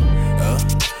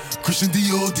 Christian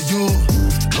Dior.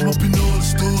 I'm up in all the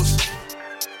stores.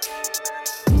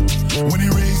 When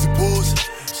it rains, it pours.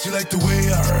 She like the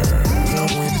way I heard. When I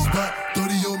walk in the spot,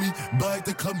 30 on me, buy it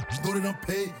to come, know that I'm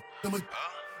paid.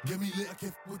 Get me lit, I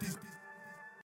can't with these.